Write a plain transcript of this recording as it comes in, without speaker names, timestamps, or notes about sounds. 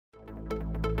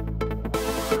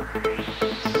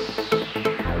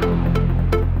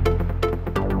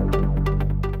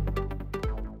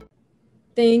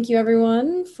Thank you,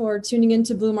 everyone, for tuning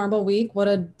into Blue Marble Week. What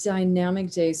a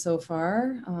dynamic day so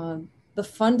far. The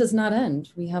fun does not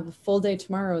end. We have a full day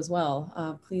tomorrow as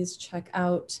well. Please check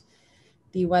out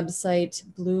the website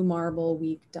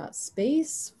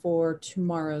bluemarbleweek.space for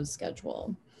tomorrow's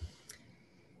schedule.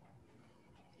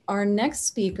 Our next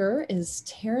speaker is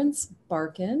Terrence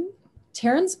Barkan.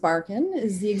 Terrence Barkan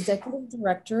is the executive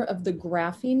director of the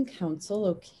Graphene Council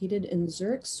located in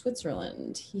Zurich,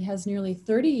 Switzerland. He has nearly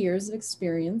 30 years of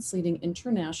experience leading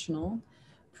international,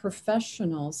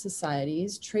 professional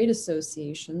societies, trade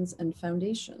associations, and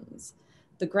foundations.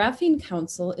 The Graphene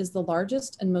Council is the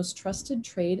largest and most trusted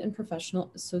trade and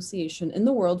professional association in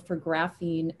the world for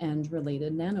graphene and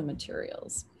related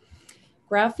nanomaterials.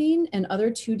 Graphene and other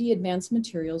 2D advanced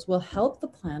materials will help the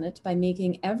planet by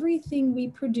making everything we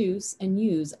produce and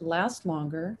use last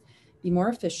longer, be more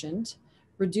efficient,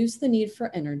 reduce the need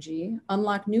for energy,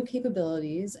 unlock new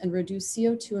capabilities, and reduce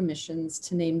CO2 emissions,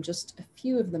 to name just a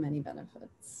few of the many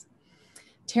benefits.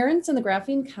 Terrence and the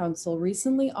Graphene Council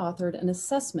recently authored an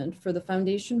assessment for the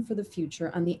Foundation for the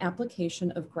Future on the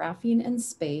application of graphene in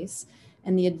space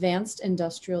and the advanced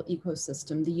industrial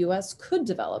ecosystem the US could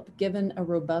develop given a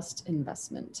robust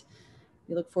investment.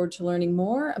 We look forward to learning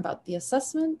more about the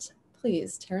assessment.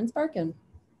 Please, Terrence Barkan.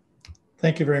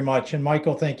 Thank you very much. And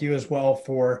Michael, thank you as well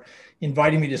for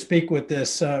inviting me to speak with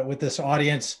this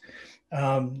audience.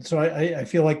 So I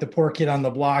feel like the poor kid on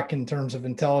the block in terms of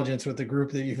intelligence with the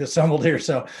group that you've assembled here.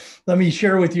 So let me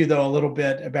share with you, though, a little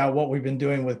bit about what we've been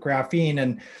doing with graphene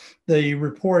and the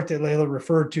report that Layla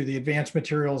referred to, the Advanced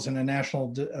Materials and a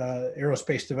National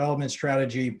Aerospace Development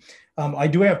Strategy. I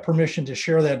do have permission to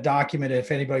share that document if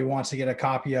anybody wants to get a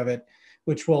copy of it,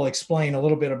 which will explain a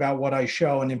little bit about what I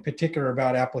show and in particular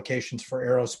about applications for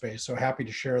aerospace. So happy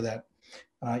to share that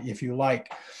if you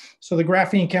like. So the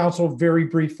Graphene Council, very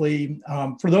briefly,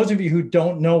 for those of you who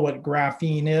don't know what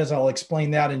graphene is, I'll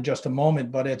explain that in just a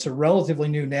moment, but it's a relatively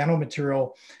new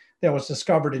nanomaterial that was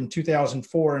discovered in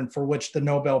 2004 and for which the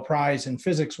Nobel Prize in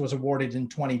Physics was awarded in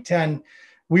 2010.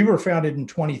 We were founded in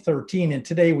 2013, and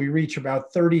today we reach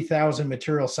about 30,000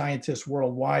 material scientists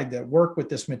worldwide that work with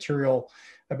this material.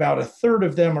 About a third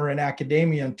of them are in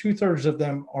academia and 2/3 of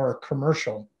them are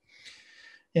commercial.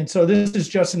 And so this is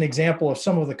just an example of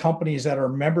some of the companies that are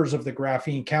members of the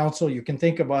Graphene Council. You can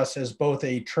think of us as both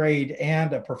a trade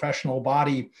and a professional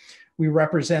body. We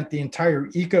represent the entire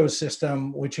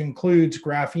ecosystem, which includes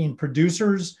graphene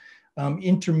producers,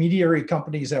 intermediary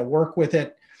companies that work with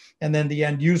it, and then the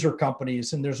end user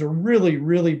companies. And there's a really,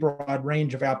 really broad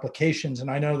range of applications.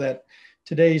 And I know that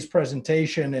today's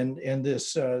presentation and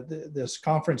this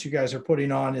conference you guys are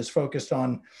putting on is focused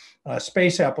on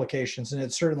space applications, and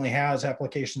it certainly has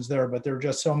applications there, but there are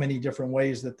just so many different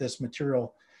ways that this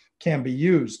material can be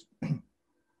used.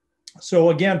 So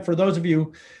again, for those of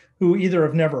you who either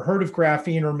have never heard of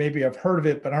graphene or maybe have heard of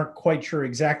it but aren't quite sure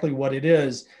exactly what it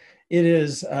is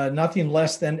nothing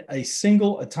less than a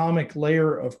single atomic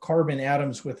layer of carbon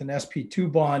atoms with an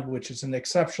sp2 bond, which is an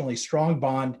exceptionally strong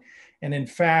bond. And in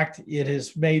fact, it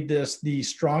has made this the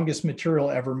strongest material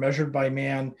ever measured by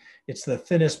man. It's the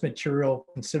thinnest material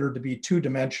considered to be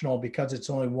two-dimensional because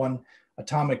it's only one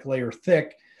atomic layer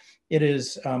thick. It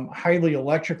is highly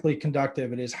electrically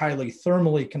conductive. It is highly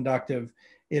thermally conductive.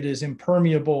 It is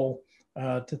impermeable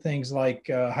to things like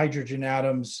hydrogen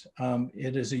atoms.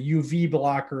 It is a UV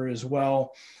blocker as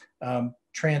well,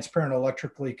 transparent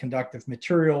electrically conductive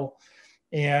material.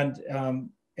 And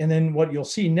then what you'll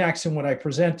see next and what I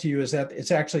present to you is that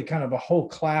it's actually kind of a whole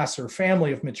class or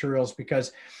family of materials,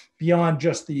 because beyond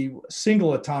just the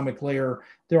single atomic layer,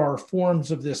 there are forms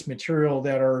of this material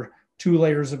that are 2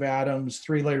 layers of atoms,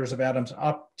 3 layers of atoms,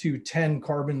 up to 10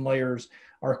 carbon layers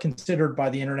are considered by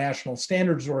the International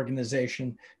Standards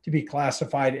Organization to be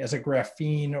classified as a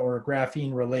graphene or a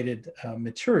graphene-related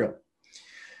material.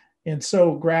 And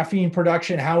so graphene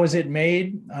production, how is it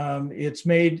made? It's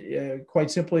made quite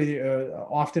simply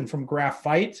often from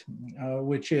graphite,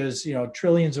 which is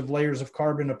trillions of layers of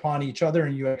carbon upon each other,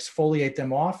 and you exfoliate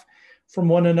them off from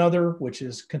one another, which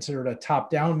is considered a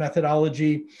top-down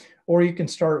methodology. Or you can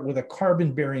start with a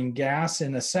carbon-bearing gas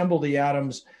and assemble the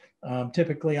atoms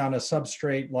typically on a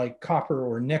substrate like copper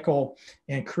or nickel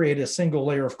and create a single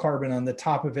layer of carbon on the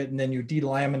top of it, and then you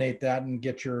delaminate that and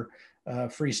get your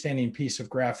freestanding piece of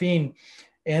graphene.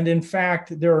 And in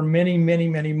fact, there are many, many,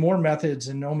 many more methods,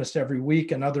 and almost every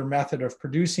week another method of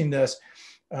producing this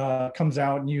comes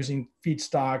out using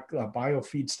feedstock,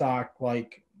 biofeedstock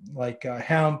like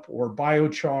hemp or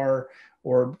biochar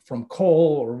or from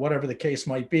coal or whatever the case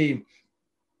might be.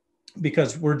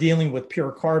 Because we're dealing with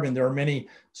pure carbon, there are many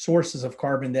sources of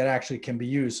carbon that actually can be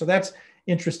used. So that's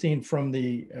interesting from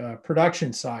the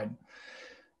production side.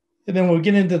 And then we'll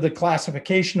get into the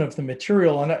classification of the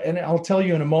material. And I'll tell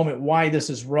you in a moment why this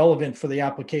is relevant for the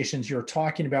applications you're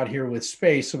talking about here with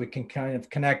space, so we can kind of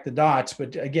connect the dots.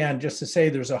 But again, just to say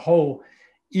there's a whole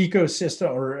ecosystem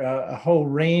or a whole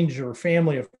range or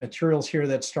family of materials here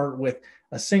that start with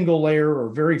a single layer or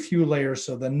very few layers.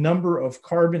 So the number of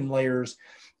carbon layers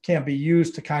can be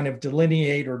used to kind of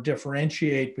delineate or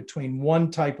differentiate between one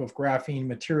type of graphene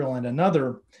material and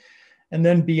another. And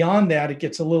then beyond that, it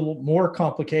gets a little more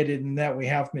complicated in that we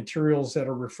have materials that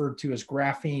are referred to as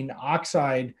graphene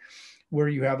oxide, where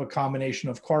you have a combination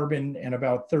of carbon and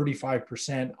about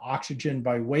 35% oxygen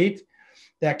by weight.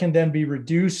 That can then be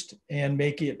reduced and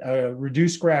make it a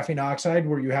reduced graphene oxide,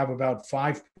 where you have about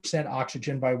 5%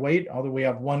 oxygen by weight, although we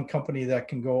have one company that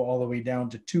can go all the way down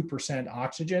to 2%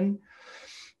 oxygen.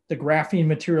 The graphene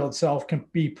material itself can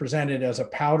be presented as a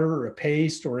powder or a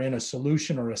paste or in a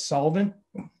solution or a solvent.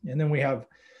 And then we have,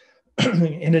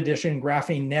 in addition,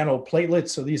 graphene nanoplatelets.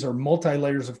 So these are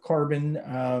multi-layers of carbon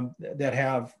that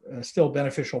have still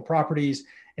beneficial properties.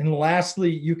 And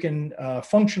lastly, you can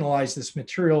functionalize this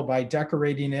material by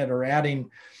decorating it or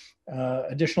adding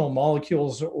additional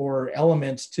molecules or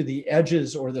elements to the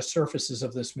edges or the surfaces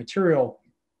of this material.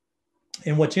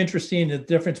 And what's interesting, the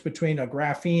difference between a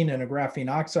graphene and a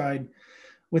graphene oxide,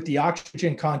 with the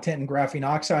oxygen content in graphene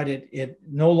oxide, it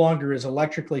no longer is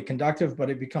electrically conductive, but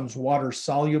it becomes water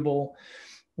soluble,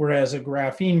 whereas a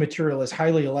graphene material is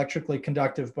highly electrically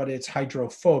conductive, but it's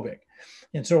hydrophobic.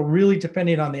 And so really,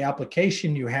 depending on the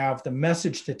application you have, the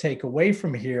message to take away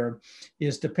from here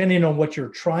is, depending on what you're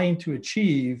trying to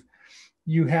achieve,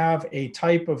 you have a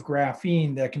type of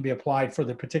graphene that can be applied for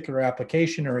the particular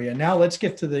application area. Now let's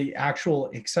get to the actual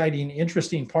exciting,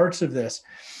 interesting parts of this.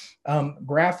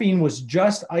 Graphene was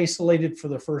just isolated for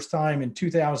the first time in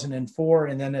 2004.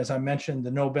 And then, as I mentioned,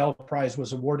 the Nobel Prize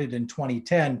was awarded in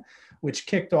 2010, which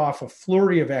kicked off a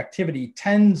flurry of activity,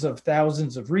 tens of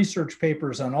thousands of research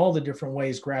papers on all the different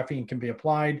ways graphene can be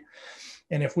applied.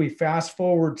 And if we fast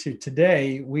forward to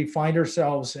today, we find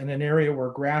ourselves in an area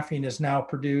where graphene is now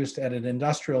produced at an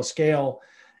industrial scale.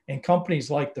 And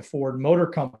companies like the Ford Motor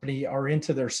Company are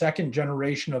into their second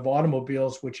generation of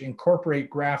automobiles, which incorporate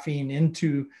graphene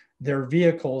into their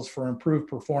vehicles for improved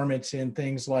performance in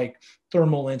things like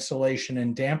thermal insulation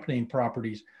and dampening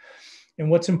properties. And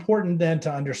what's important then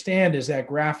to understand is that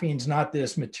graphene is not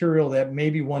this material that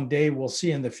maybe one day we'll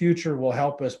see in the future will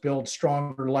help us build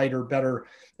stronger, lighter, better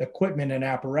equipment and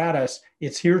apparatus.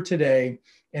 It's here today,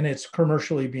 and it's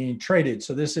commercially being traded.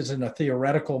 So this isn't a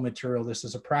theoretical material. This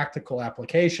is a practical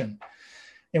application.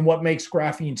 And what makes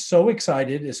graphene so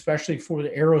excited, especially for the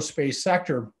aerospace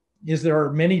sector, is there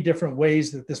are many different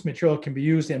ways that this material can be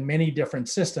used in many different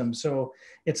systems. So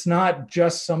it's not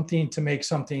just something to make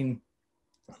something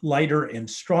lighter and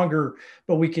stronger,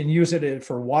 but we can use it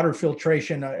for water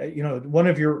filtration. One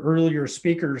of your earlier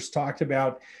speakers talked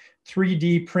about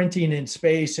 3D printing in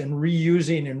space and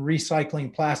reusing and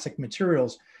recycling plastic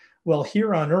materials. Well,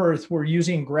 here on Earth, we're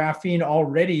using graphene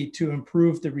already to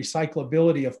improve the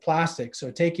recyclability of plastic. So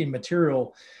taking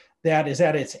material that is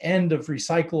at its end of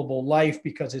recyclable life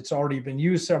because it's already been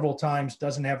used several times,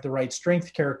 doesn't have the right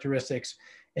strength characteristics,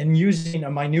 and using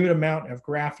a minute amount of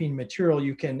graphene material,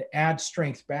 you can add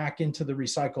strength back into the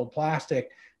recycled plastic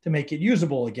to make it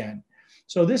usable again.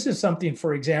 So this is something,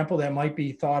 for example, that might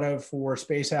be thought of for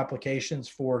space applications,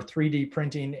 for 3D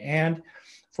printing, and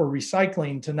for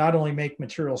recycling, to not only make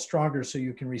material stronger so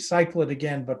you can recycle it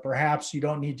again, but perhaps you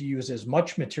don't need to use as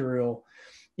much material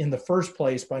in the first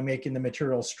place by making the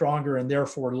material stronger and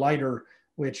therefore lighter,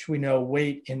 which we know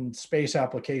weight in space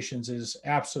applications is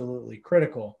absolutely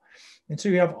critical. And so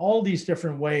you have all these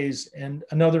different ways. And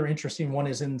another interesting one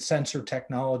is in sensor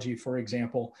technology, for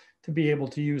example, to be able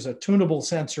to use a tunable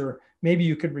sensor. Maybe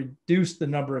you could reduce the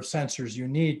number of sensors you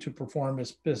need to perform a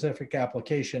specific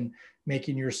application,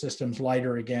 making your systems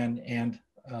lighter again and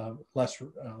less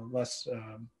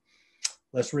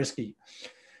risky.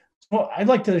 So I'd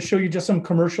like to show you just some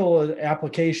commercial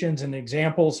applications and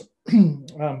examples.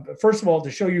 First of all,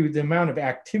 to show you the amount of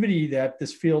activity that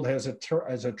this field has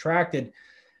attracted.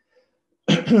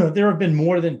 There have been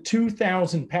more than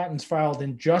 2,000 patents filed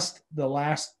in just the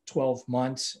last 12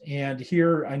 months. And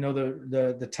here, I know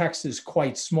the text is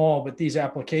quite small, but these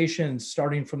applications,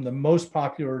 starting from the most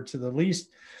popular to the least,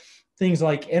 things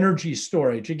like energy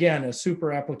storage, again, a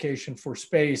super application for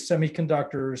space,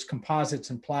 semiconductors, composites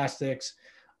and plastics,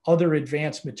 other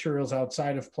advanced materials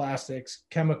outside of plastics,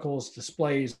 chemicals,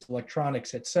 displays,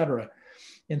 electronics, et cetera.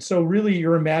 And so really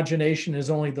your imagination is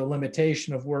only the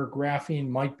limitation of where graphene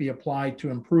might be applied to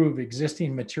improve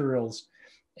existing materials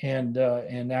and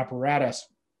apparatus.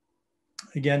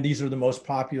 Again, these are the most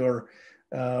popular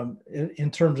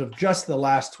in terms of just the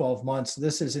last 12 months.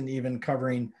 This isn't even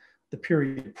covering the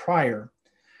period prior.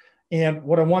 And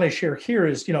what I want to share here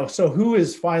is, so who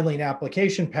is filing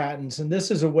application patents? And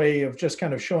this is a way of just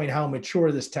kind of showing how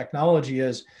mature this technology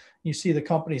is. You see the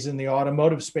companies in the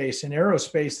automotive space and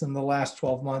aerospace in the last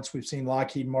 12 months. We've seen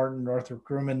Lockheed Martin, Northrop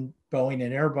Grumman, Boeing,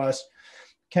 and Airbus,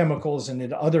 chemicals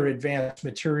and other advanced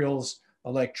materials,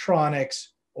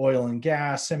 electronics, oil and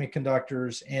gas,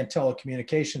 semiconductors, and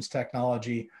telecommunications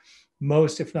technology.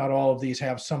 Most, if not all of these,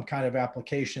 have some kind of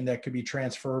application that could be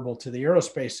transferable to the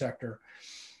aerospace sector.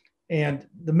 And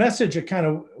the message that kind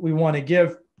of we want to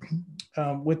give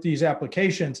with these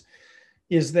applications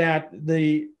is that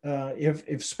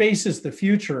if space is the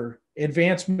future,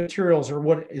 advanced materials are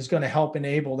what is going to help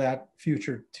enable that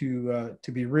future to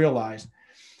be realized.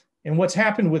 And what's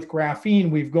happened with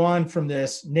graphene, we've gone from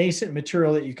this nascent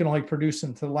material that you can only produce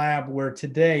in the lab, where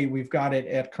today we've got it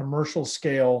at commercial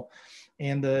scale.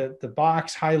 And the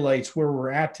box highlights where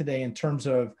we're at today in terms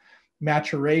of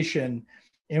maturation.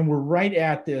 And we're right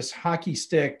at this hockey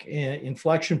stick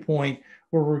inflection point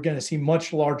where we're going to see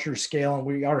much larger scale. And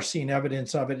we are seeing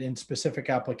evidence of it in specific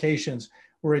applications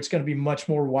where it's going to be much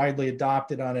more widely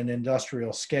adopted on an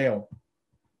industrial scale.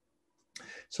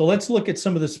 So let's look at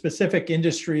some of the specific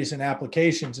industries and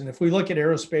applications. And if we look at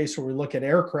aerospace, or we look at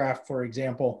aircraft, for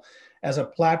example, as a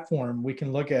platform, we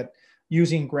can look at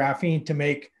using graphene to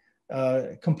make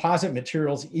composite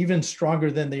materials even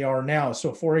stronger than they are now.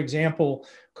 So for example,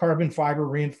 carbon fiber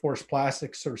reinforced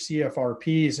plastics, or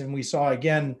CFRPs, and we saw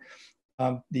again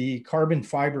the carbon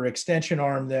fiber extension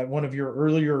arm that one of your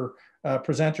earlier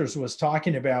presenters was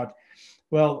talking about.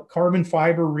 Well, carbon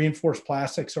fiber reinforced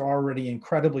plastics are already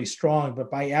incredibly strong,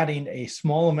 but by adding a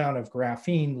small amount of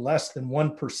graphene, less than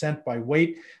 1% by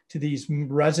weight, to these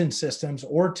resin systems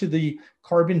or to the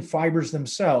carbon fibers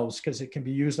themselves, because it can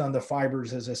be used on the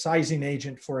fibers as a sizing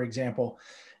agent, for example,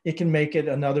 it can make it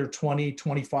another 20,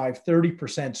 25,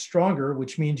 30% stronger,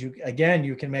 which means you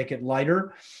can make it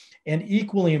lighter. And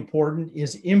equally important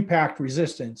is impact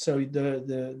resistance. So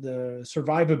the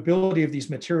survivability of these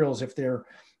materials, if they're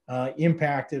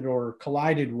impacted or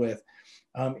collided with,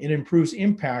 it improves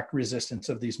impact resistance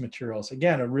of these materials.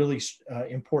 Again, a really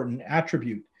important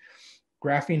attribute.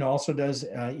 Graphene also does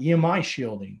EMI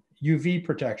shielding, UV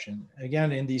protection.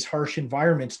 Again, in these harsh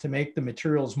environments, to make the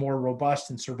materials more robust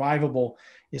and survivable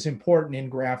is important,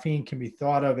 and graphene can be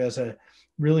thought of as a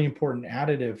really important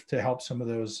additive to help some of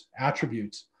those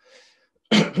attributes.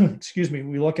 Excuse me,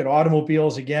 we look at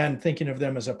automobiles, again, thinking of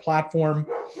them as a platform.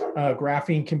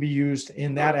 Graphene can be used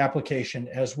in that application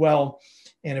as well.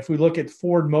 And if we look at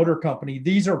Ford Motor Company,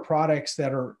 these are products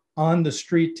that are on the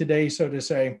street today, so to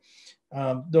say.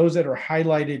 Those that are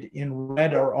highlighted in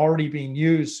red are already being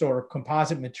used. So are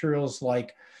composite materials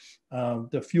like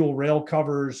the fuel rail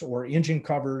covers or engine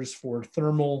covers for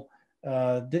thermal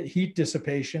heat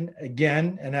dissipation.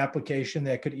 Again, an application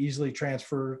that could easily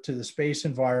transfer to the space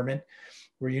environment,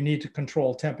 where you need to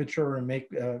control temperature and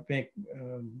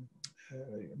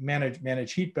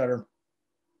manage heat better.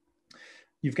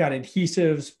 You've got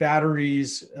adhesives,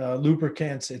 batteries,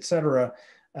 lubricants, et cetera,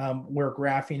 where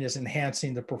graphene is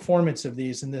enhancing the performance of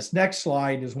these. And this next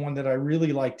slide is one that I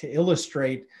really like to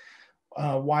illustrate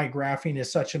why graphene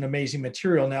is such an amazing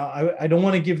material. Now, I don't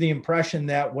want to give the impression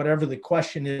that whatever the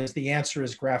question is, the answer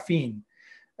is graphene.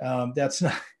 That's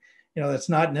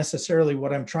not necessarily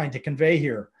what I'm trying to convey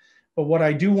here. But what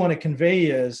I do want to convey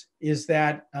is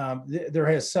that there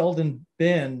has seldom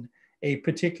been a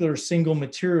particular single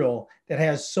material that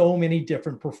has so many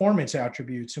different performance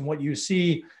attributes. And what you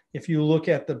see, if you look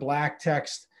at the black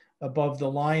text above the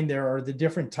line, there are the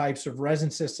different types of resin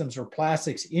systems or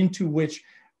plastics into which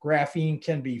graphene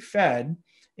can be fed.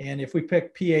 And if we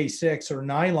pick PA6 or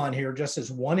nylon here, just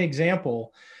as one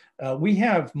example, we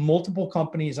have multiple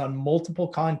companies on multiple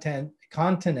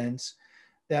continents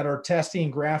that are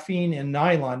testing graphene and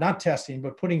nylon, not testing,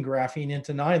 but putting graphene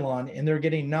into nylon, and they're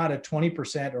getting not a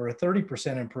 20% or a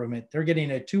 30% improvement, they're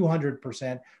getting a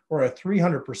 200% or a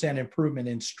 300% improvement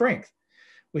in strength,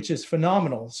 which is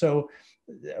phenomenal. So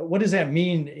what does that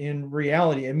mean in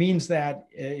reality? It means that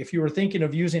if you were thinking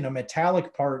of using a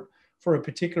metallic part for a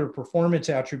particular performance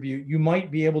attribute, you might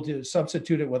be able to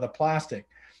substitute it with a plastic.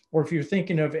 Or if you're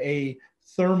thinking of a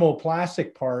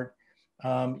thermoplastic part,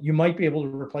 you might be able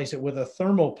to replace it with a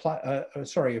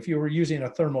if you were using a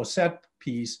thermoset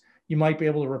piece, you might be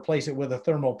able to replace it with a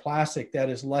thermoplastic that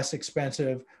is less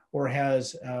expensive or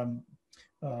has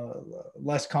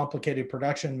less complicated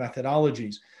production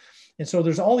methodologies. And so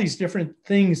there's all these different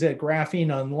things that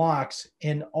graphene unlocks,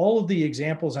 and all of the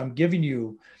examples I'm giving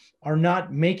you are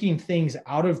not making things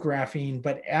out of graphene,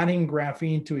 but adding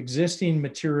graphene to existing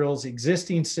materials,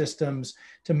 existing systems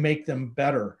to make them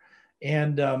better.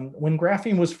 And when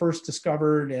graphene was first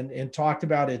discovered and talked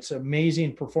about its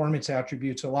amazing performance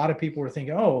attributes, a lot of people were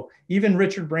thinking, oh, even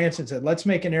Richard Branson said, let's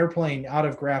make an airplane out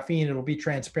of graphene. It'll be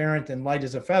transparent and light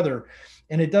as a feather.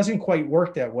 And it doesn't quite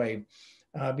work that way.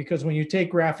 Because when you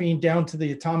take graphene down to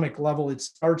the atomic level, it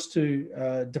starts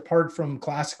to depart from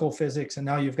classical physics, and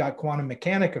now you've got quantum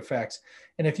mechanic effects.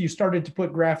 And if you started to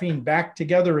put graphene back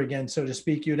together again, so to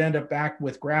speak, you'd end up back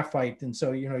with graphite. And so,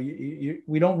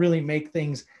 we don't really make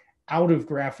things out of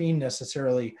graphene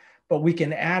necessarily, but we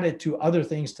can add it to other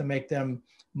things to make them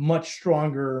much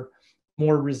stronger,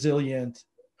 more resilient.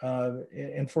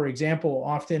 And for example,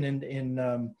 often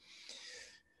in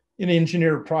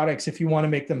engineered products, if you want to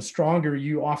make them stronger,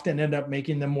 you often end up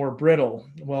making them more brittle.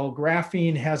 Well,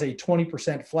 graphene has a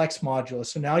 20% flex modulus.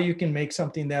 So now you can make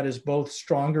something that is both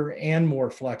stronger and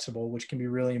more flexible, which can be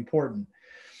really important.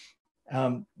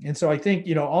 And so I think,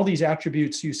 all these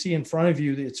attributes you see in front of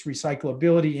you, it's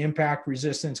recyclability, impact,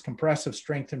 resistance, compressive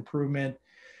strength improvement,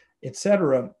 et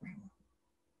cetera.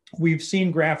 We've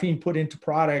seen graphene put into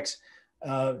products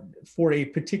for a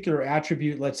particular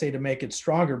attribute, let's say to make it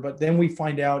stronger, but then we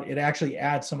find out it actually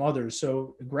adds some others.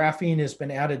 So graphene has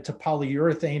been added to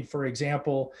polyurethane, for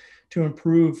example, to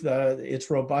improve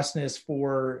its robustness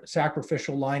for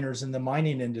sacrificial liners in the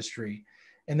mining industry.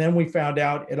 And then we found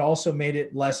out it also made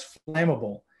it less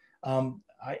flammable. I'm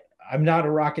not a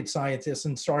rocket scientist,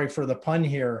 and sorry for the pun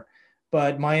here,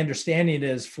 but my understanding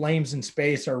is flames in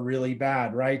space are really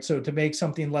bad, right? So to make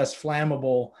something less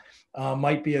flammable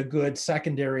might be a good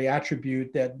secondary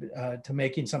attribute that to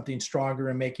making something stronger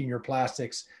and making your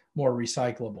plastics more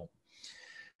recyclable.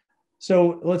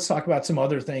 So let's talk about some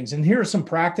other things. And here are some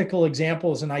practical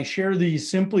examples, and I share these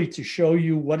simply to show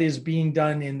you what is being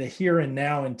done in the here and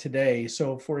now and today.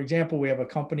 So for example, we have a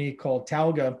company called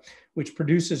Talga, which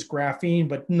produces graphene,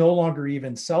 but no longer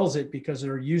even sells it because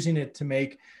they're using it to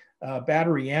make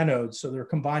battery anodes. So they're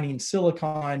combining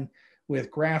silicon with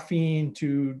graphene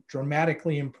to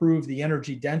dramatically improve the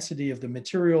energy density of the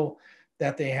material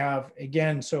that they have.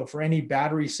 Again, so for any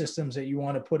battery systems that you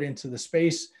want to put into the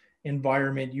space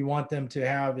environment, you want them to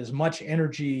have as much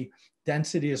energy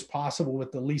density as possible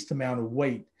with the least amount of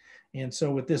weight. And so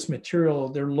with this material,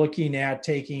 they're looking at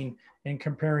taking and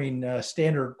comparing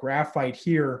standard graphite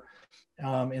here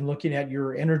and looking at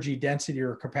your energy density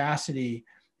or capacity,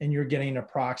 and you're getting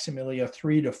approximately a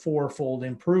 3 to 4-fold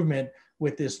improvement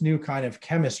with this new kind of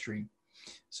chemistry.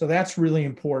 So that's really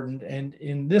important. And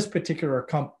in this particular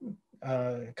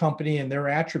company and their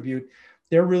attribute,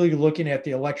 they're really looking at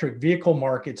the electric vehicle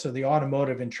market, so the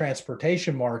automotive and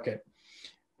transportation market.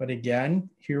 But again,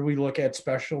 here we look at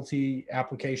specialty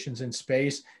applications in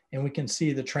space, and we can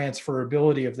see the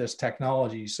transferability of this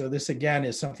technology. So this again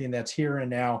is something that's here and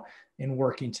now and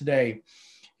working today.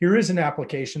 Here is an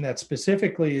application that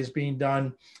specifically is being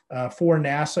done for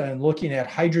NASA and looking at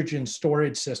hydrogen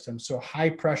storage systems. So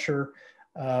high pressure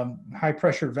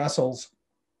vessels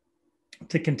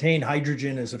to contain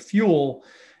hydrogen as a fuel,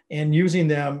 and using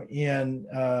them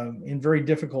in very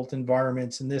difficult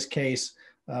environments. In this case,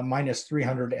 minus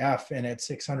 300 F and at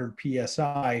 600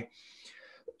 PSI.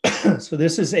 So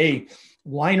this is a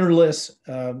linerless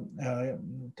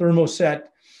thermoset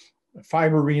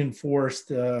fiber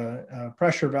reinforced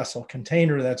pressure vessel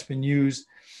container that's been used.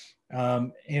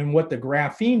 And what the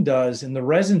graphene does in the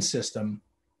resin system,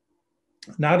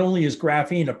 not only is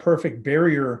graphene a perfect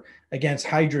barrier against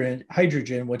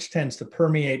hydrogen, which tends to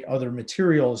permeate other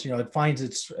materials, it finds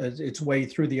its way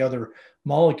through the other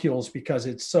molecules because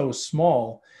it's so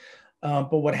small.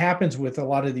 But what happens with a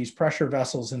lot of these pressure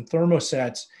vessels and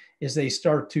thermosets is they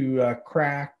start to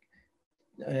crack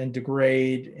and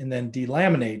degrade and then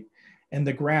delaminate. And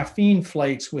the graphene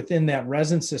flakes within that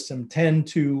resin system tend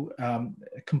to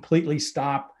completely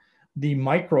stop the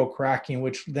micro cracking,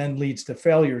 which then leads to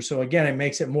failure. So again, it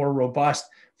makes it more robust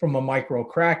from a micro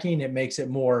cracking. It makes it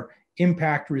more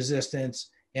impact resistance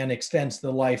and extends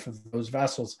the life of those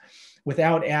vessels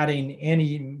without adding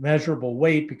any measurable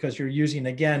weight, because you're using,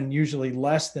 again, usually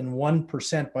less than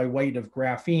 1% by weight of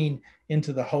graphene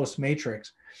into the host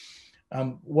matrix.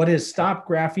 What has stopped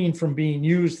graphene from being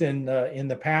used in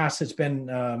the past has been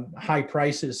high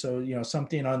prices. So,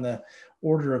 something on the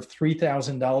order of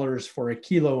 $3,000 for a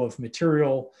kilo of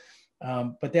material.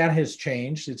 But that has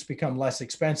changed. It's become less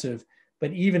expensive.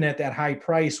 But even at that high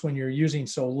price, when you're using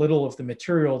so little of the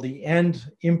material, the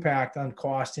end impact on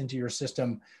cost into your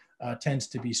system tends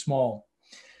to be small.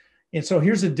 And so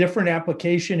here's a different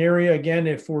application area. Again,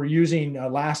 if we're using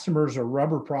elastomers or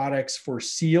rubber products for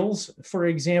seals, for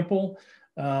example,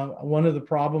 One of the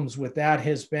problems with that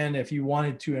has been if you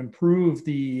wanted to improve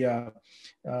the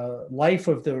life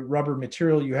of the rubber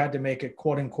material, you had to make it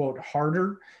quote unquote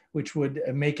harder, which would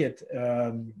make it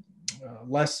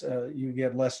less, you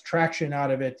get less traction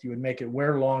out of it. You would make it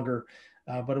wear longer,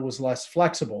 but it was less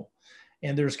flexible.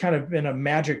 And there's kind of been a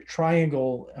magic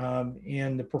triangle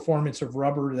in the performance of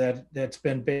rubber that's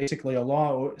been basically a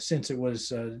law since it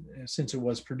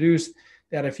was produced,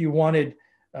 that if you wanted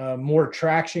more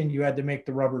traction, you had to make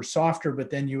the rubber softer,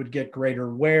 but then you would get greater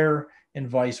wear and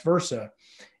vice versa.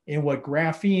 And what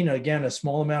graphene, again, a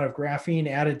small amount of graphene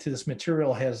added to this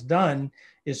material has done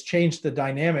is change the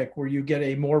dynamic where you get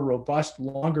a more robust,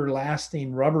 longer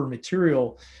lasting rubber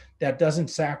material that doesn't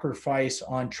sacrifice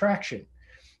on traction.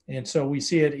 And so we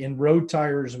see it in road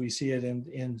tires, we see it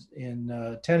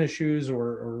in tennis shoes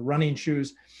or running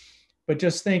shoes. But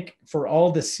just think, for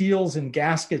all the seals and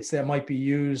gaskets that might be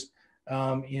used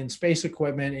in space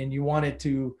equipment, and you want it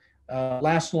to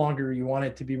last longer, you want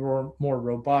it to be more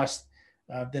robust,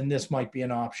 then this might be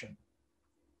an option.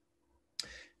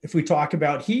 If we talk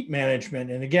about heat management,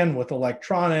 and again, with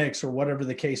electronics or whatever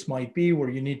the case might be, where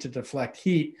you need to deflect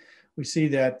heat, we see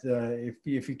that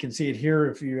if you can see it here,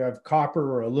 if you have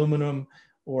copper or aluminum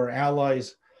or alloy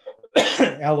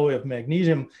of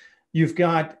magnesium, you've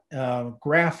got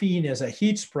graphene as a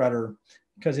heat spreader,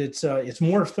 because it's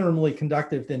more thermally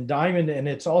conductive than diamond, and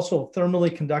it's also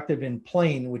thermally conductive in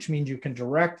plane, which means you can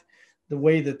direct the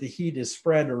way that the heat is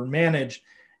spread or managed.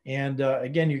 And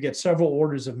again, you get several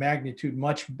orders of magnitude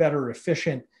much better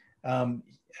efficient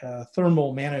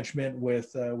thermal management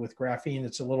with graphene.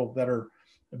 It's a little better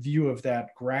view of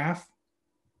that graph.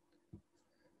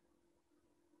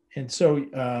 And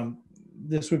so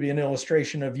this would be an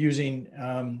illustration of using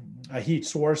a heat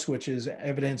source, which is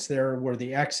evidence there where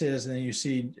the X is, and then you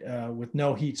see with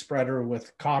no heat spreader,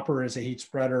 with copper as a heat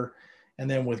spreader, and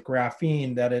then with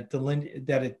graphene that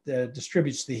it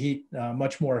distributes the heat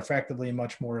much more effectively and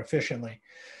much more efficiently.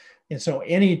 And so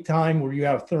any time where you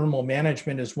have thermal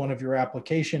management as one of your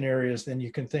application areas, then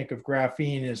you can think of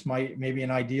graphene as maybe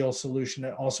an ideal solution,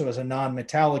 also as a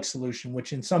non-metallic solution,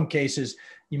 which in some cases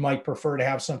you might prefer to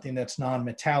have something that's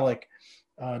non-metallic,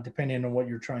 depending on what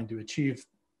you're trying to achieve.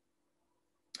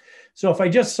 So if I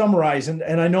just summarize, and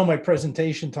I know my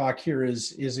presentation talk here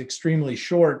is extremely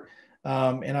short,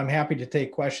 and I'm happy to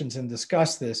take questions and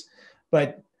discuss this,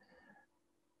 but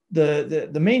the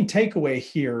main takeaway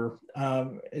here,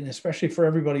 and especially for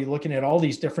everybody looking at all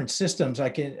these different systems,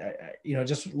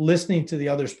 just listening to the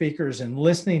other speakers and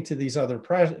listening to these other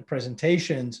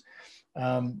presentations,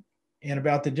 and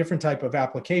about the different type of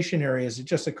application areas, it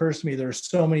just occurs to me there's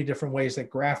so many different ways that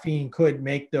graphene could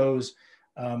make those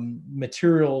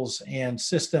materials and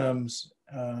systems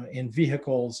in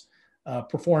vehicles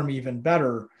perform even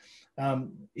better.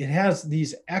 It has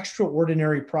these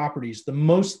extraordinary properties: the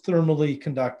most thermally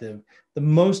conductive, the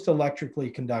most electrically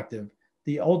conductive,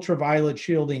 the ultraviolet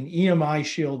shielding, EMI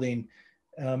shielding,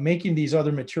 making these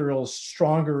other materials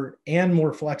stronger and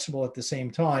more flexible at the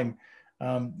same time.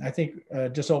 I think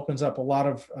just opens up a lot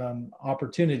of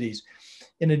opportunities.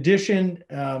 In addition,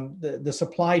 the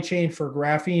supply chain for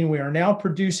graphene, we are now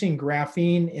producing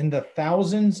graphene in the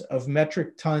thousands of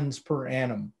metric tons per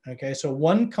annum. Okay, so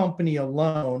one company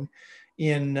alone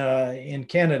in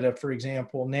Canada, for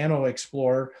example,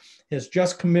 NanoExplore, has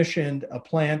just commissioned a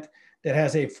plant that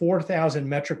has a 4,000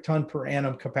 metric ton per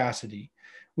annum capacity.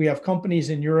 We have companies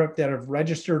in Europe that have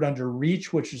registered under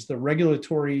REACH, which is the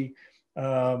regulatory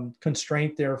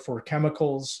constraint there for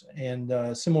chemicals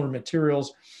and similar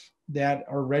materials, that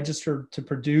are registered to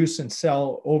produce and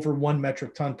sell over 1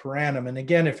 metric ton per annum. And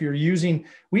again, if you're using,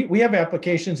 we have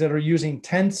applications that are using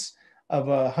tenths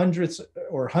of hundredths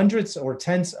or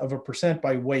tenths of a percent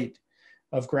by weight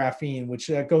of graphene, which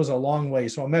goes a long way.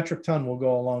 So a metric ton will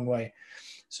go a long way.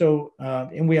 So,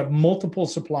 and we have multiple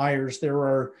suppliers. There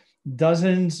are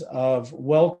dozens of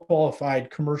well-qualified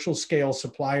commercial scale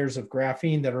suppliers of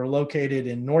graphene that are located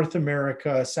in North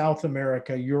America, South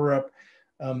America, Europe,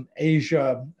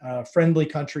 Asia, friendly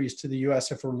countries to the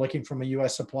US if we're looking from a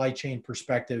US supply chain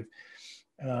perspective.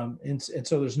 And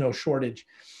so there's no shortage.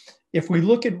 If we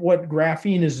look at what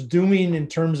graphene is doing in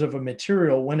terms of a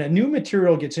material, when a new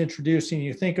material gets introduced and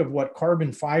you think of what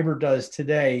carbon fiber does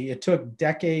today, it took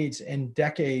decades and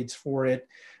decades for it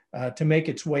to make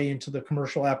its way into the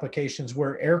commercial applications,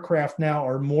 where aircraft now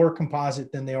are more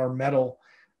composite than they are metal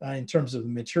in terms of the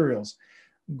materials.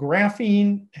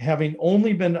 Graphene, having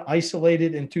only been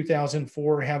isolated in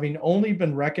 2004, having only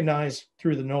been recognized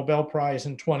through the Nobel Prize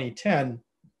in 2010,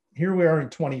 here we are in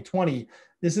 2020.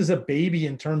 This is a baby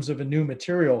in terms of a new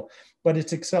material, but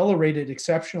it's accelerated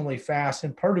exceptionally fast.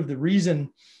 And part of the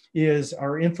reason is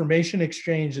our information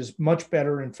exchange is much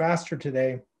better and faster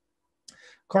today.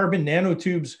 Carbon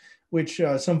nanotubes, which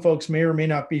some folks may or may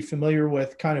not be familiar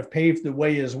with, kind of paved the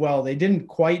way as well. They didn't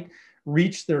quite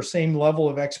reach their same level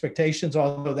of expectations,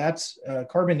 although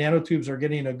carbon nanotubes are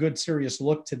getting a good serious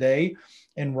look today,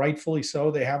 and rightfully so.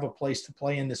 They have a place to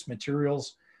play in this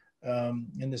materials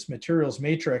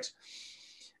matrix.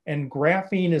 And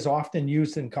graphene is often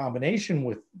used in combination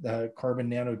with carbon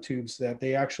nanotubes, that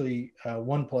they actually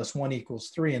 1 + 1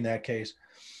 = 3 in that case.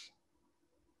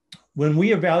 When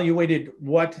we evaluated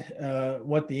what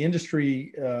the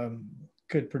industry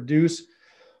could produce,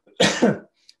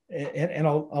 and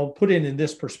I'll put it in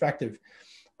this perspective.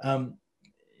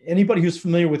 Anybody who's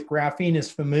familiar with graphene is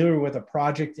familiar with a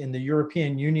project in the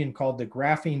European Union called the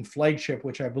Graphene Flagship,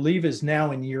 which I believe is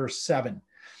now in year 7.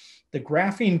 The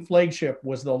Graphene Flagship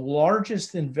was the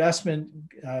largest investment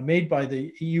made by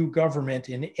the EU government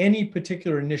in any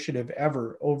particular initiative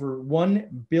ever, over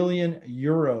 1 billion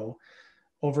euro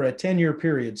over a 10-year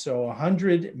period. So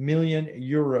 100 million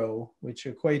euro, which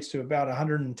equates to about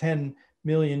 110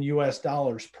 million US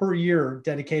dollars per year,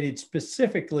 dedicated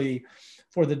specifically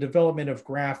for the development of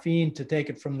graphene to take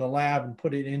it from the lab and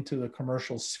put it into the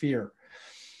commercial sphere.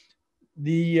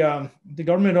 The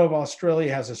government of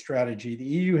Australia has a strategy. The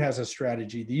EU has a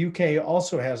strategy. The UK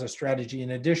also has a strategy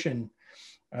in addition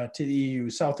to the EU.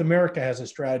 South America has a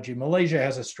strategy. Malaysia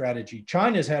has a strategy.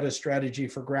 China's had a strategy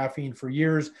for graphene for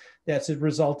years. That's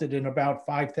resulted in about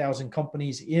 5,000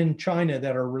 companies in China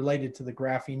that are related to the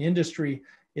graphene industry.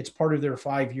 It's part of their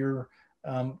 5-year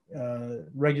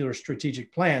regular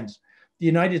strategic plans. The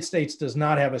United States does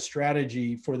not have a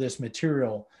strategy for this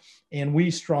material. And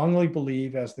we strongly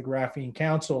believe, as the Graphene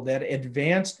Council, that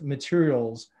advanced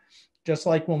materials, just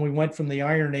like when we went from the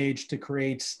Iron Age to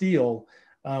create steel,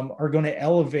 are going to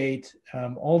elevate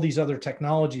all these other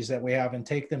technologies that we have and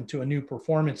take them to a new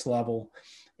performance level.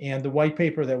 And the white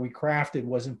paper that we crafted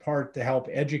was in part to help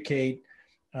educate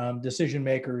decision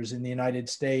makers in the United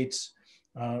States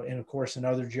and of course in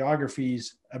other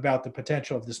geographies about the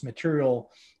potential of this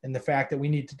material and the fact that we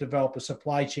need to develop a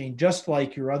supply chain, just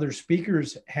like your other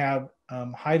speakers have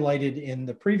highlighted in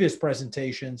the previous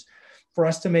presentations. For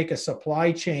us to make a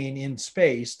supply chain in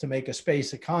space, to make a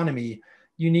space economy,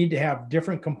 you need to have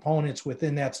different components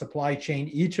within that supply chain,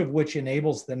 each of which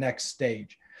enables the next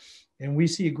stage. And we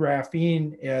see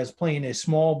graphene as playing a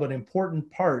small but important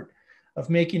part of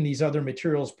making these other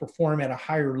materials perform at a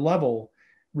higher level,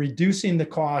 reducing the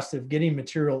cost of getting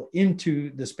material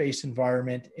into the space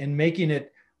environment and making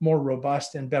it more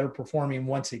robust and better performing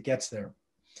once it gets there.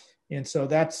 And so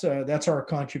that's our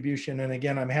contribution. And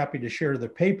again, I'm happy to share the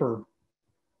paper.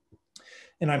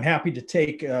 And I'm happy to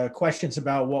take questions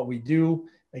about what we do.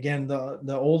 Again,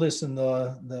 the oldest and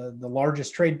the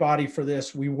largest trade body for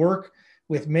this. We work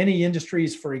with many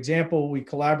industries. For example, we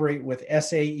collaborate with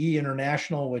SAE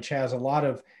International, which has a lot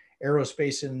of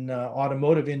aerospace and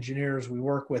automotive engineers. We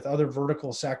work with other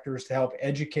vertical sectors to help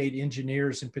educate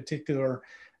engineers in particular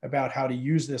about how to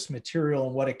use this material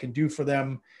and what it can do for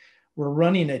them. We're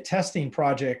running a testing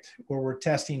project where we're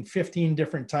testing 15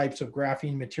 different types of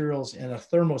graphene materials in a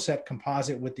thermoset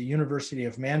composite with the University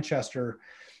of Manchester.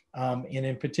 And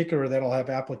in particular, that'll have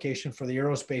application for the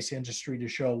aerospace industry to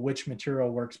show which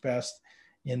material works best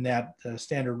in that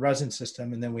standard resin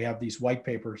system. And then we have these white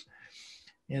papers.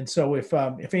 And so if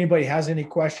anybody has any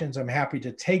questions, I'm happy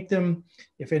to take them.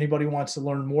 If anybody wants to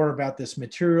learn more about this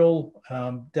material,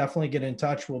 definitely get in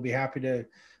touch. We'll be happy to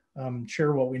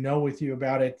share what we know with you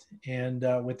about it. And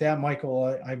with that,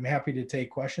 Michael, I'm happy to take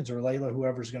questions, or Layla,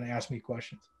 whoever's going to ask me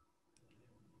questions.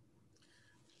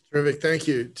 Terrific. Thank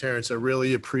you, Terrence. I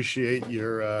really appreciate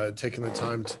your taking the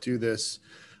time to do this.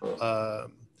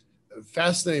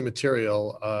 Fascinating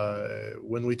material.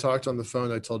 When we talked on the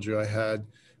phone, I told you I had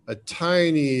a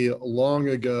tiny, long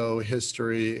ago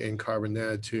history in carbon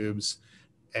nanotubes,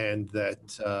 and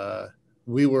that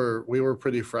we were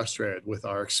pretty frustrated with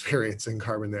our experience in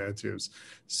carbon nanotubes.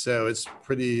 So it's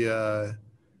pretty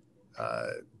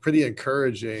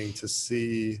encouraging to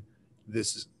see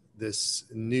this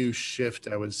new shift,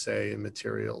 I would say, in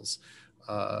materials.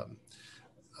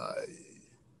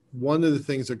 One of the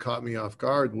things that caught me off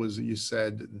guard was that you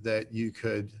said that you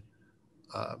could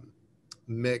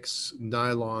mix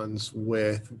nylons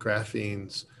with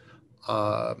graphenes.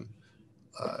 I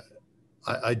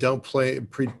don't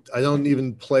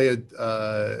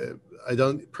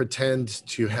pretend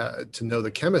to know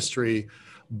the chemistry,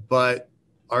 but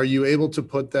are you able to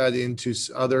put that into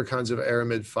other kinds of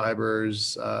aramid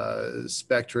fibers,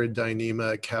 Spectra,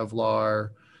 Dyneema,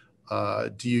 Kevlar?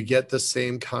 Do you get the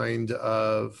same kind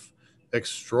of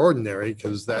extraordinary,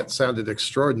 because that sounded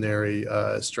extraordinary,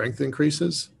 strength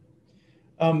increases?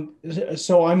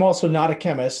 So I'm also not a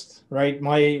chemist, right?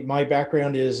 My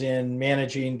background is in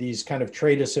managing these kind of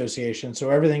trade associations. So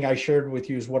everything I shared with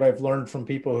you is what I've learned from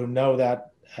people who know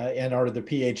that and are the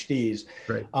PhDs.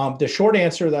 Great. The short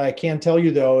answer that I can tell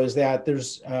you though is that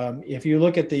there's, if you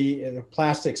look at the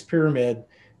plastics pyramid,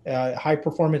 high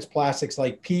performance plastics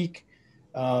like PEEK,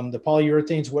 the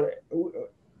polyurethanes,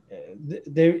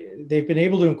 they've been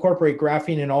able to incorporate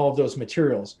graphene in all of those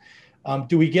materials.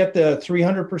 Do we get the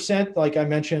 300% like I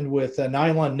mentioned with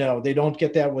nylon? No, they don't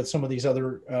get that with some of these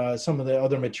other some of the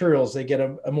other materials. They get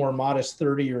a more modest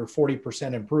 30 or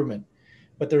 40% improvement,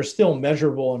 but there's still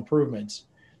measurable improvements.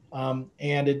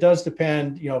 And it does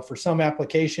depend, for some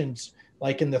applications,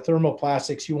 like in the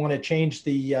thermoplastics, you want to change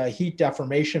the heat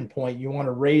deformation point. You want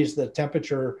to raise the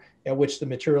temperature at which the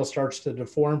material starts to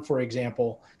deform, for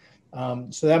example.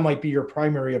 So that might be your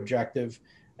primary objective.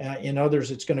 In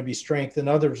others, it's going to be strength. In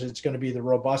others, it's going to be the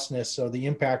robustness, so the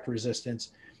impact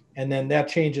resistance. And then that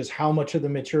changes how much of the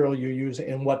material you use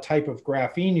and what type of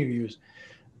graphene you use.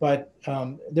 But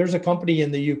there's a company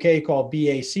in the UK called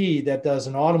BAC that does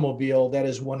an automobile that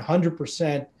is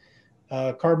 100%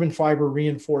 carbon fiber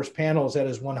reinforced panels that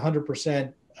is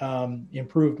 100%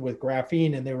 improved with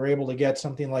graphene. And they were able to get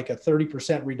something like a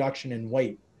 30% reduction in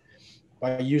weight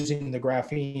by using the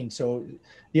graphene. So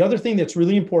the other thing that's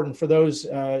really important for those,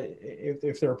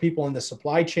 if there are people in the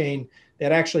supply chain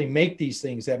that actually make these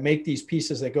things, that make these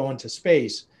pieces that go into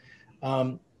space,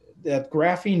 that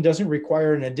graphene doesn't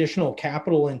require an additional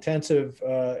capital intensive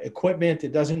equipment.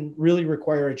 It doesn't really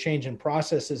require a change in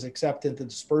processes except at the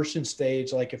dispersion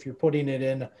stage, like if you're putting it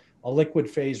in a liquid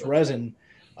phase resin.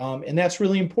 And that's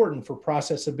really important for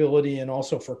processability and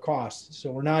also for cost.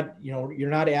 So we're not, you're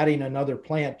not adding another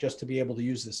plant just to be able to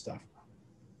use this stuff.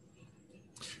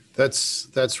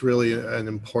 That's really an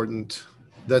important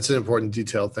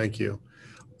detail. Thank you.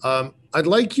 I'd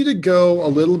like you to go a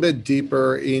little bit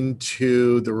deeper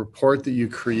into the report that you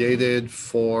created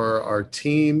for our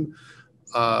team.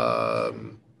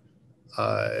 Kind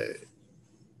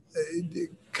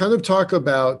of talk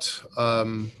about,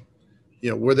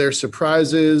 were there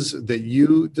surprises that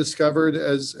you discovered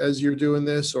as you're doing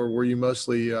this, or were you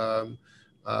mostly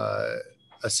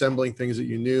assembling things that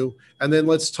you knew? And then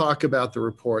let's talk about the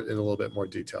report in a little bit more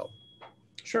detail.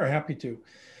 Sure, happy to.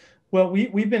 Well,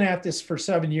 we've been at this for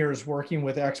 7 years working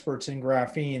with experts in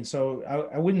graphene. So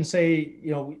I wouldn't say,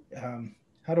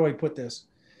 how do I put this?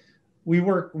 We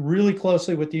work really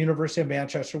closely with the University of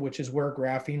Manchester, which is where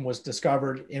graphene was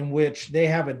discovered, in which they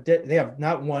have they have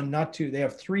not one, not two, they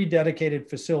have 3 dedicated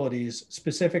facilities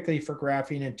specifically for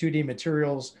graphene and 2D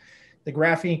materials. The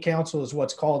Graphene Council is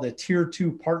what's called a tier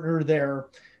 2 partner there.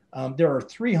 There are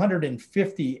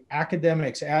 350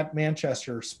 academics at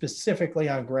Manchester specifically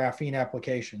on graphene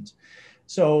applications.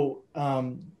 So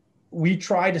we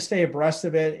try to stay abreast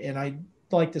of it. And I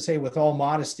like to say with all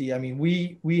modesty, I mean,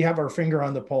 we have our finger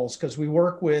on the pulse because we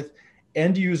work with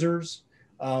end users,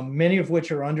 many of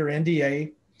which are under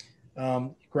NDA,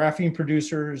 graphene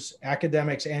producers,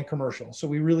 academics, and commercial. So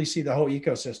we really see the whole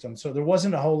ecosystem. So there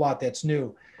wasn't a whole lot that's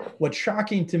new. What's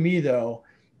shocking to me, though,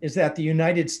 is that the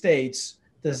United States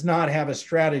does not have a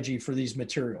strategy for these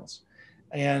materials,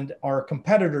 and our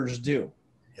competitors do.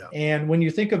 Yeah. And when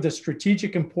you think of the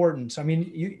strategic importance, I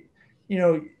mean,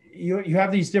 you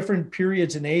have these different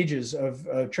periods and ages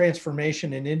of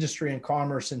transformation in industry and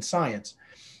commerce and science.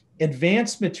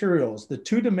 Advanced materials, the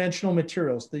 2-dimensional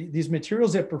materials, these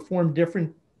materials that perform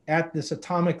different at this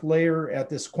atomic layer, at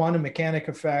this quantum mechanic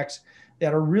effects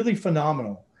that are really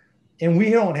phenomenal. And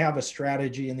we don't have a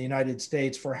strategy in the United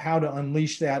States for how to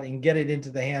unleash that and get it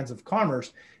into the hands of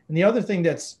commerce. And the other thing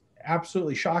that's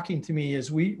absolutely shocking to me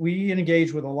is we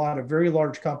engage with a lot of very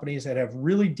large companies that have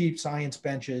really deep science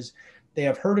benches. They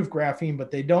have heard of graphene,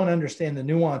 but they don't understand the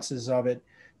nuances of it,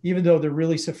 even though they're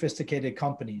really sophisticated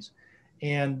companies.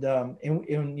 And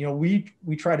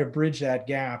we try to bridge that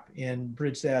gap and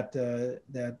bridge that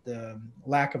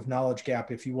lack of knowledge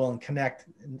gap, if you will, and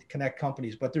connect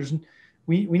companies. But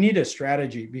we need a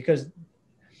strategy, because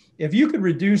if you could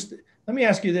reduce, let me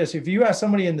ask you this: if you ask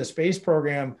somebody in the space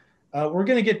program, we're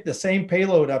going to get the same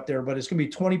payload up there, but it's going to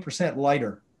be 20%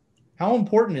 lighter. How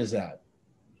important is that?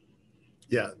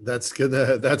 Yeah, that's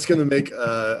gonna make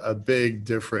a big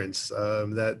difference.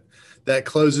 That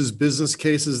closes business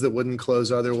cases that wouldn't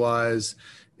close otherwise.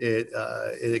 It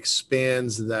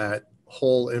expands that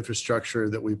whole infrastructure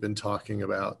that we've been talking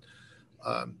about.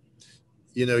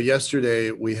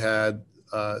 Yesterday we had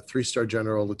 3-star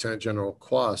General Lieutenant General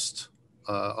Quast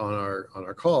on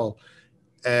our call,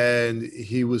 and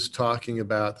he was talking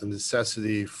about the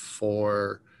necessity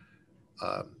for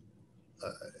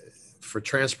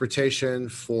transportation,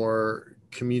 for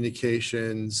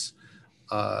communications,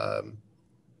 and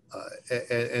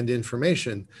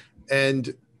information.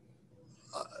 And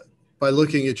by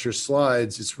looking at your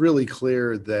slides, it's really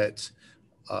clear that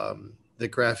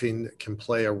that graphene can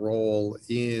play a role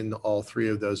in all three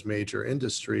of those major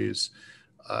industries.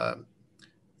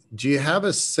 Do you have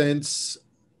a sense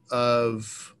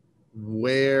of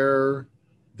where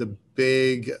the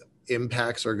big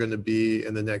impacts are going to be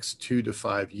in the next 2 to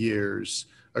 5 years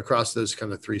across those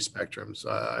kind of three spectrums?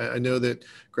 I know that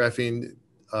graphene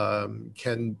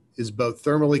is both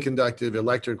thermally conductive,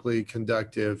 electrically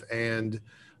conductive, and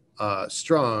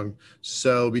strong.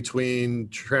 So between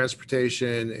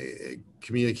transportation,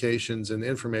 communications, and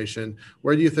information,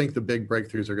 where do you think the big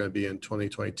breakthroughs are going to be in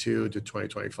 2022 to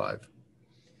 2025?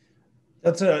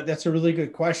 That's a really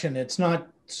good question. It's not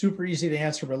super easy to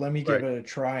answer, but let me give it a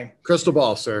try. Crystal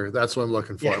ball, sir. That's what I'm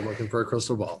looking for. Yeah. I'm looking for a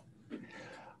crystal ball.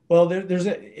 Well,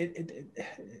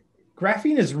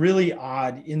 graphene is really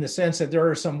odd in the sense that there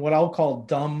are some what I'll call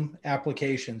dumb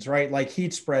applications, right? Like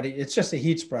heat spreading. It's just a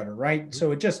heat spreader, right? Mm-hmm.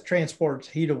 So it just transports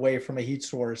heat away from a heat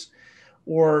source.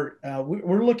 Or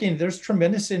we're looking, there's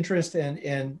tremendous interest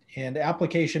and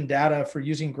application data for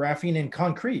using graphene in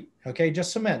concrete, okay?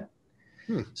 Just cement.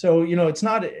 So, it's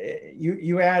not,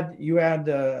 you add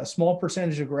a small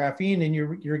percentage of graphene and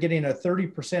you're getting a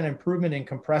 30% improvement in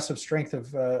compressive strength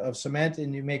of cement,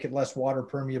 and you make it less water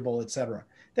permeable, et cetera.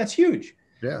 That's huge.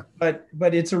 Yeah. But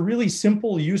it's a really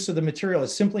simple use of the material.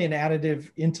 It's simply an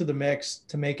additive into the mix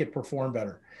to make it perform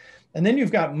better. And then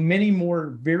you've got many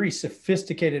more very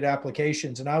sophisticated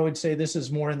applications. And I would say this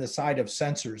is more in the side of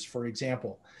sensors, for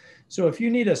example. So if you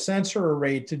need a sensor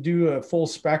array to do a full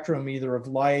spectrum, either of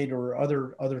light or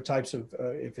other types of,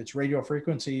 if it's radio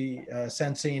frequency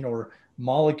sensing or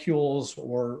molecules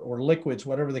or liquids,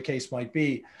 whatever the case might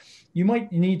be, you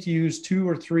might need to use 2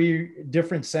 or 3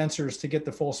 different sensors to get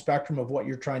the full spectrum of what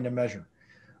you're trying to measure.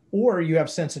 Or you have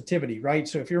sensitivity, right?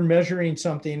 So if you're measuring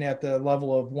something at the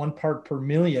level of 1 part per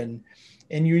million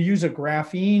and you use a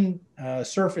graphene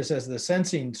surface as the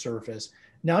sensing surface,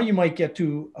 now you might get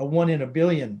to a 1 in a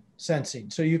billion sensing.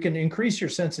 So you can increase your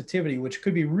sensitivity, which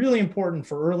could be really important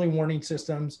for early warning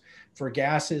systems, for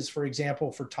gases, for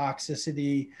example, for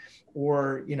toxicity,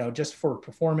 or just for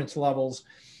performance levels.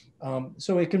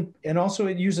 So it can, and also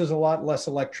it uses a lot less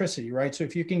electricity, right? So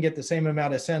if you can get the same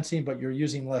amount of sensing, but you're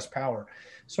using less power.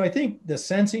 So I think the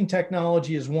sensing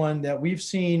technology is one that we've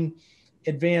seen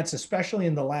advance, especially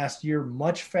in the last year,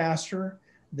 much faster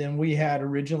than we had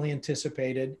originally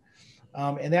anticipated.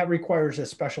 And that requires a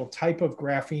special type of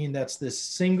graphene that's this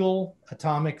single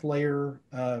atomic layer,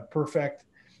 perfect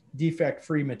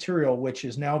defect-free material, which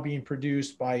is now being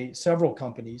produced by several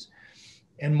companies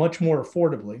and much more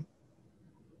affordably.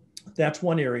 That's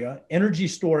one area. Energy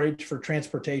storage for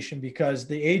transportation, because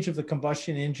the age of the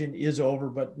combustion engine is over,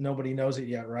 but nobody knows it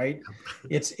yet, right?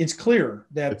 It's clear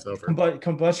that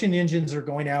combustion engines are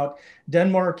going out.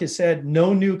 Denmark has said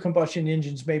no new combustion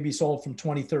engines may be sold from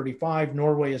 2035.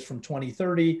 Norway is from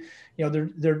 2030.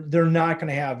 They're not going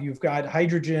to have. You've got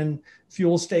hydrogen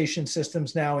fuel station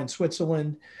systems now in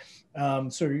Switzerland.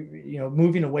 So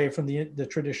moving away from the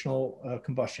traditional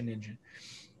combustion engine.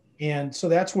 And so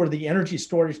that's where the energy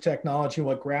storage technology,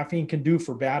 what graphene can do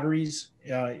for batteries,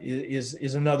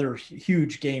 is another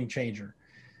huge game changer.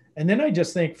 And then I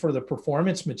just think for the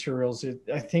performance materials,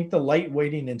 I think the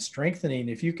lightweighting and strengthening,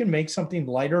 if you can make something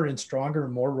lighter and stronger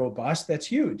and more robust, that's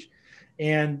huge.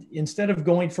 And instead of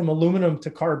going from aluminum to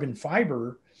carbon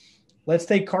fiber, let's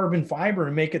take carbon fiber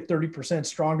and make it 30%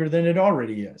 stronger than it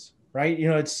already is, right?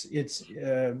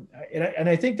 And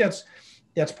I think that's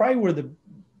probably where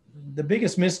the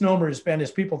biggest misnomer has been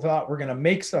is people thought we're going to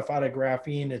make stuff out of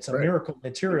graphene. It's a miracle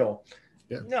material.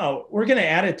 Yeah. No, we're going to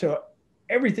add it to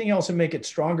everything else and make it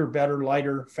stronger, better,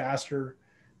 lighter, faster.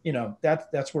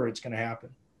 That's where it's going to happen.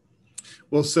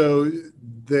 Well, so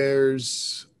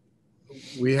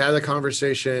we had a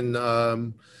conversation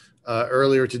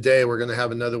earlier today. We're going to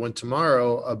have another one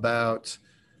tomorrow about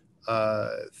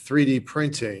 3D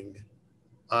printing.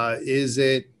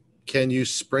 Can you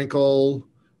sprinkle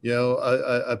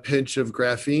a pinch of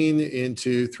graphene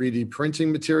into 3D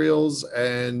printing materials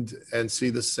and see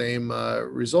the same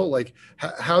result? Like,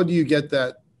 how do you get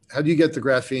that? How do you get the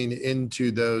graphene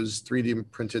into those 3D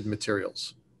printed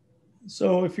materials?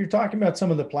 So if you're talking about some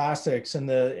of the plastics and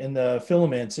the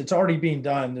filaments, it's already being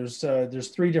done. There's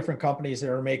 3 different companies that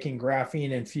are making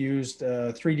graphene infused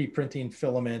 3D printing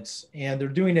filaments, and they're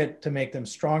doing it to make them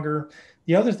stronger.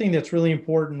 The other thing that's really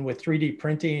important with 3D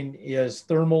printing is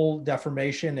thermal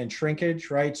deformation and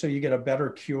shrinkage, right? So you get a better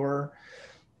cure.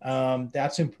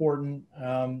 That's important.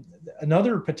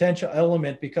 Another potential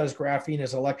element, because graphene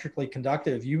is electrically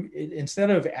conductive, instead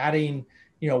of adding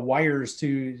wires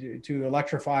to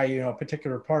electrify a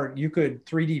particular part, you could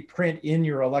 3D print in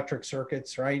your electric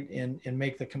circuits, right, and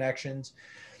make the connections.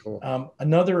 Cool.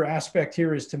 Another aspect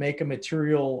here is to make a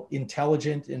material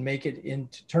intelligent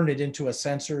and turn it into a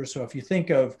sensor. So if you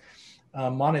think of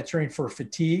monitoring for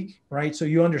fatigue, right, so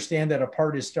you understand that a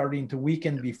part is starting to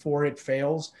weaken before it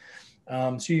fails.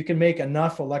 So you can make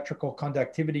enough electrical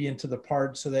conductivity into the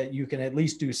part so that you can at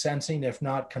least do sensing, if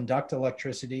not conduct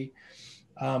electricity.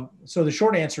 So the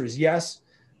short answer is yes,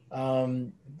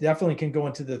 definitely can go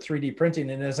into the 3D printing.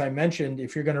 And as I mentioned,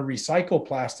 if you're going to recycle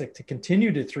plastic to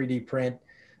continue to 3D print,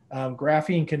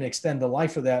 graphene can extend the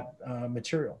life of that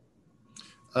material.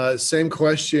 Same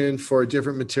question for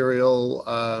different material,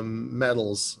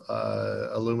 metals,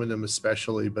 aluminum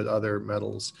especially, but other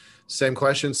metals. Same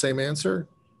question, same answer?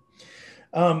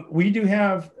 We do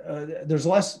have, there's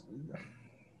less,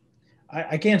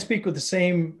 I can't speak with the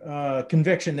same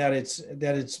conviction that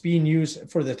it's being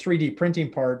used for the 3D printing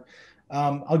part.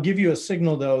 I'll give you a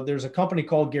signal though. There's a company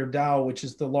called Gerdau, which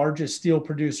is the largest steel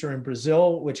producer in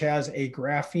Brazil, which has a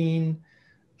graphene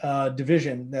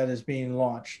division that is being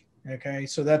launched. Okay,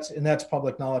 so that's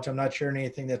public knowledge. I'm not sharing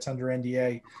anything that's under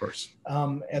NDA. Of course.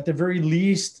 At the very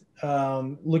least,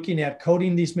 looking at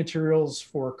coating these materials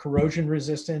for corrosion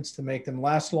resistance to make them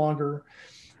last longer,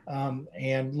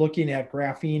 and looking at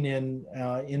graphene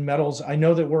in metals. I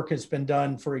know that work has been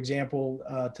done, for example,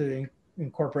 to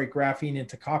incorporate graphene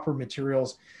into copper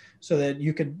materials so that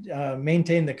you could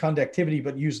maintain the conductivity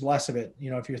but use less of it.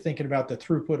 If you're thinking about the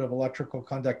throughput of electrical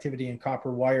conductivity in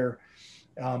copper wire,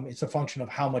 it's a function of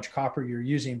how much copper you're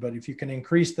using. But if you can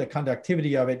increase the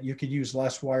conductivity of it, you could use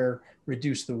less wire,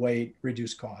 reduce the weight,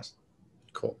 reduce cost.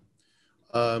 Cool.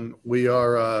 We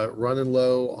are running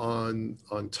low on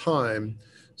time.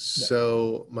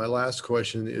 So my last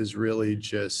question is really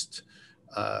just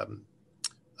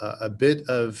a bit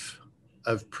of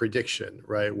prediction,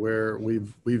 right? Where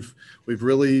we've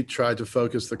really tried to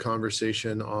focus the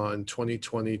conversation on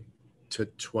 2020 to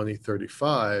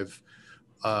 2035.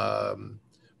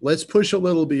 Let's push a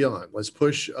little beyond. Let's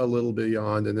push a little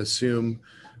beyond and assume,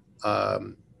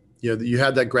 you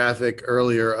had that graphic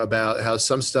earlier about how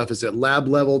some stuff is at lab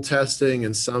level testing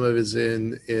and some of it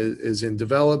is in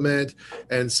development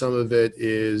and some of it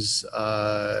is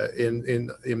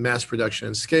in mass production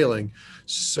and scaling.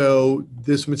 So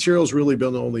this material has really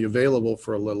been only available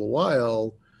for a little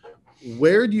while.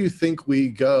 Where do you think we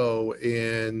go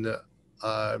in?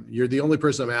 You're the only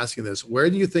person I'm asking this. Where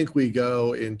do you think we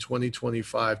go in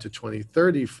 2025 to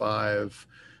 2035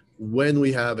 when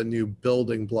we have a new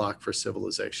building block for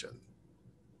civilization?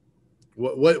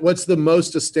 What's the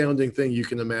most astounding thing you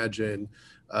can imagine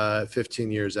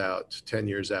 15 years out, 10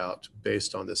 years out,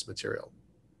 based on this material?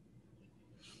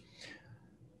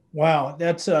 Wow,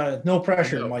 that's no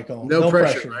pressure, Michael. No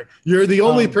pressure. Right? You're the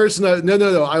only person.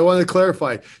 No. I want to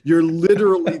clarify. You're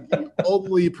literally the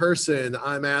only person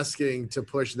I'm asking to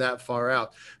push that far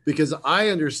out, because I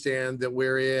understand that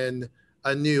we're in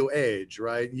a new age,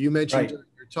 right? You mentioned during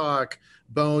your talk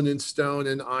bone and stone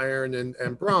and iron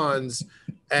and bronze,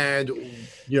 and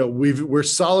we're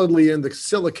solidly in the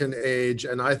silicon age,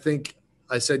 and I think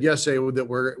I said yesterday that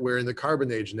we're in the carbon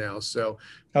age now. So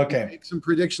okay, make some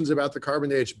predictions about the carbon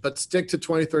age, but stick to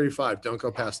 2035. Don't go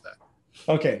past that.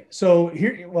 Okay, so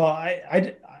here, well,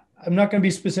 I'm not going to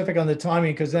be specific on the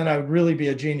timing because then I would really be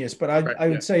a genius. But I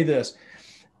would say this: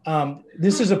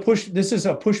 this is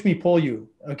a push me pull you.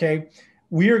 Okay,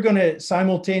 we are going to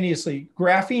simultaneously,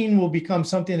 graphene will become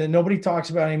something that nobody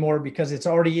talks about anymore because it's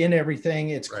already in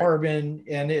everything. It's carbon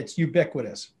and it's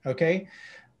ubiquitous. Okay.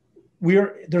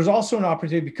 There's also an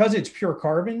opportunity because it's pure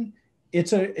carbon.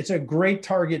 It's a great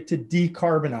target to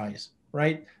decarbonize,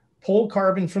 right? Pull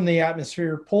carbon from the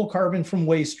atmosphere, pull carbon from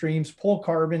waste streams, pull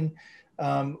carbon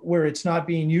where it's not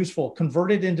being useful,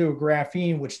 convert it into a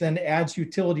graphene, which then adds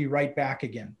utility right back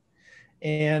again.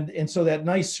 And so that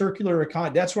nice circular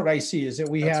economy, that's what I see, is that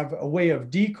we have a way of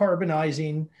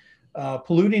decarbonizing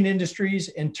polluting industries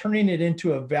and turning it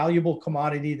into a valuable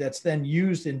commodity that's then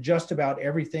used in just about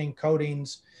everything,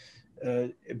 coatings,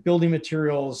 building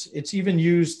materials. It's even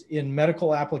used in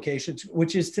medical applications,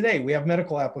 which is today. We have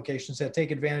medical applications that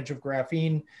take advantage of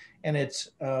graphene and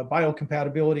its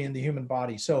biocompatibility in the human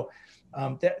body. So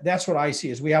that's what I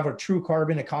see, is we have a true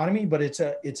carbon economy, but it's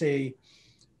a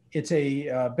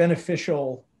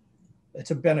beneficial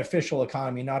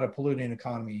economy, not a polluting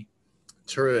economy.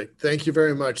 Terrific. Thank you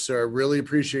very much, sir. I really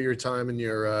appreciate your time and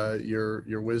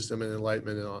your wisdom and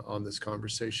enlightenment on this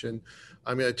conversation.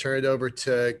 I'm going to turn it over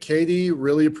to Katie.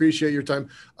 Really appreciate your time.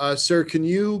 Sir, can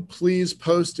you please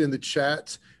post in the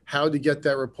chat how to get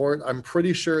that report? I'm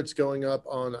pretty sure it's going up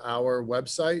on our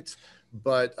website,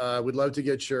 but we'd love to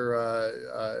get your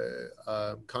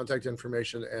contact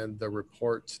information and the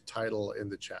report title in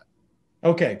the chat.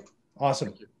 Okay, awesome.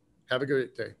 Thank you. Have a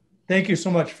great day. Thank you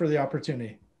so much for the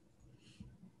opportunity.